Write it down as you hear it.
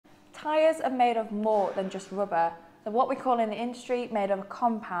Tyres are made of more than just rubber. They're what we call in the industry made of a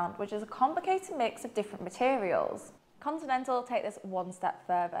compound, which is a complicated mix of different materials. Continental take this one step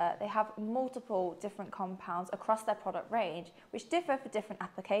further. They have multiple different compounds across their product range, which differ for different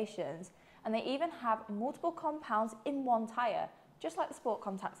applications. And they even have multiple compounds in one tyre, just like the Sport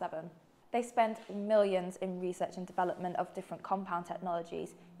Contact 7. They spend millions in research and development of different compound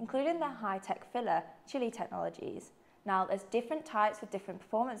technologies, including their high-tech filler, Chili technologies. Now, there's different types with different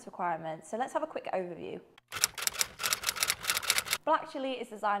performance requirements, so let's have a quick overview. BlackChili is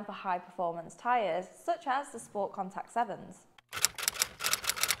designed for high-performance tyres, such as the Sport Contact 7s.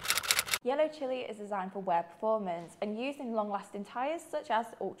 Yellow Chili is designed for wear performance and used in long-lasting tyres, such as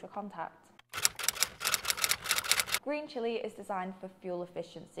the Ultra Contact. Green Chili is designed for fuel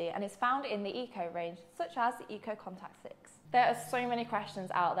efficiency and is found in the Eco range, such as the Eco Contact 6. There are so many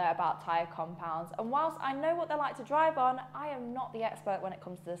questions out there about tyre compounds, and whilst I know what they're like to drive on, I am not the expert when it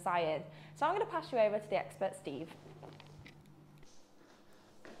comes to the science. So I'm going to pass you over to the expert, Steve.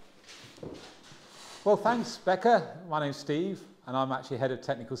 Well, thanks, Becca. My name's Steve, and I'm actually Head of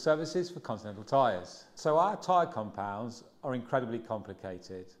Technical Services for Continental Tyres. So our tyre compounds are incredibly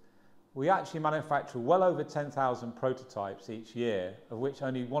complicated. We actually manufacture well over 10,000 prototypes each year, of which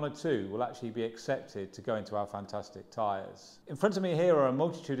only 1 or 2 will actually be accepted to go into our fantastic tyres. In front of me here are a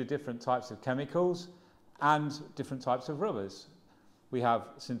multitude of different types of chemicals and different types of rubbers. We have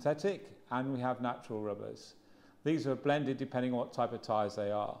synthetic and we have natural rubbers. These are blended depending on what type of tyres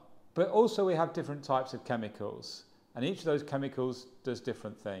they are. But also we have different types of chemicals, and each of those chemicals does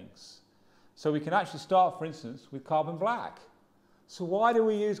different things. So we can actually start, for instance, with carbon black. So why do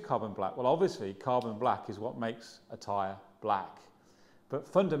we use carbon black? Well, obviously carbon black is what makes a tyre black. But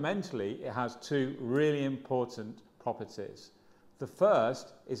fundamentally it has 2 really important properties. The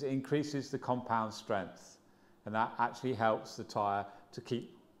first is it increases the compound strength, and that actually helps the tyre to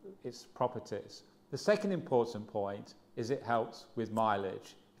keep its properties. The second important point is it helps with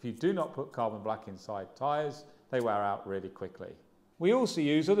mileage. If you do not put carbon black inside tyres, they wear out really quickly. We also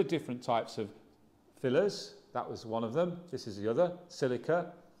use other different types of fillers. That was one of them. This is the other,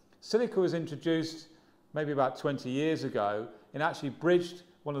 silica. Silica was introduced maybe about 20 years ago and actually bridged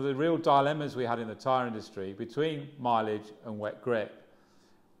one of the real dilemmas we had in the tyre industry between mileage and wet grip.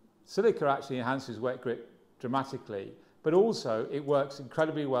 Silica actually enhances wet grip dramatically, but also it works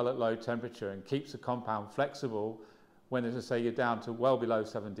incredibly well at low temperature and keeps the compound flexible when, as I say, you're down to well below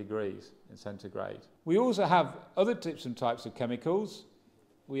 7 degrees in centigrade. We also have other different types of chemicals.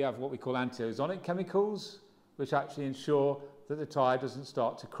 We have what we call anti-ozonic chemicals, which actually ensure that the tyre doesn't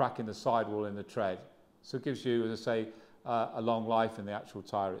start to crack in the sidewall in the tread. So it gives you, as I say, a long life in the actual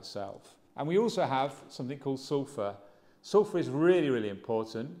tyre itself. And we also have something called sulfur. Sulfur is really, really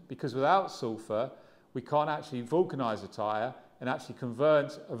important because without sulfur, we can't actually vulcanize a tyre and actually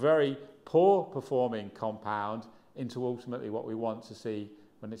convert a very poor performing compound into ultimately what we want to see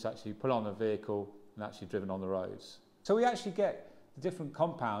when it's actually put on a vehicle and actually driven on the roads. So we actually get the different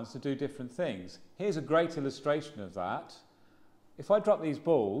compounds to do different things. Here's a great illustration of that. If I drop these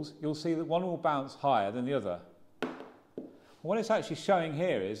balls, you'll see that one will bounce higher than the other. What it's actually showing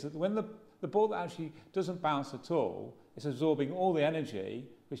here is that when the ball that actually doesn't bounce at all, it's absorbing all the energy,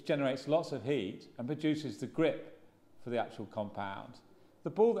 which generates lots of heat and produces the grip for the actual compound. The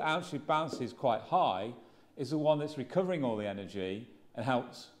ball that actually bounces quite high is the one that's recovering all the energy and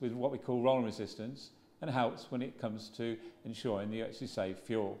helps with what we call rolling resistance and helps when it comes to ensuring that you actually save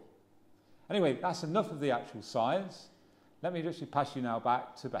fuel. Anyway, that's enough of the actual science. Let me just pass you now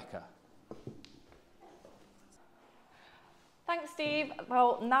back to Becca. Thanks, Steve.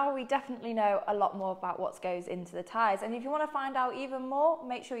 Well, now we definitely know a lot more about what goes into the tyres, and if you want to find out even more,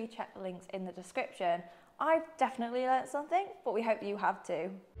 make sure you check the links in the description. I've definitely learnt something, but we hope you have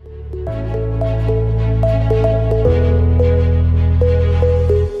too.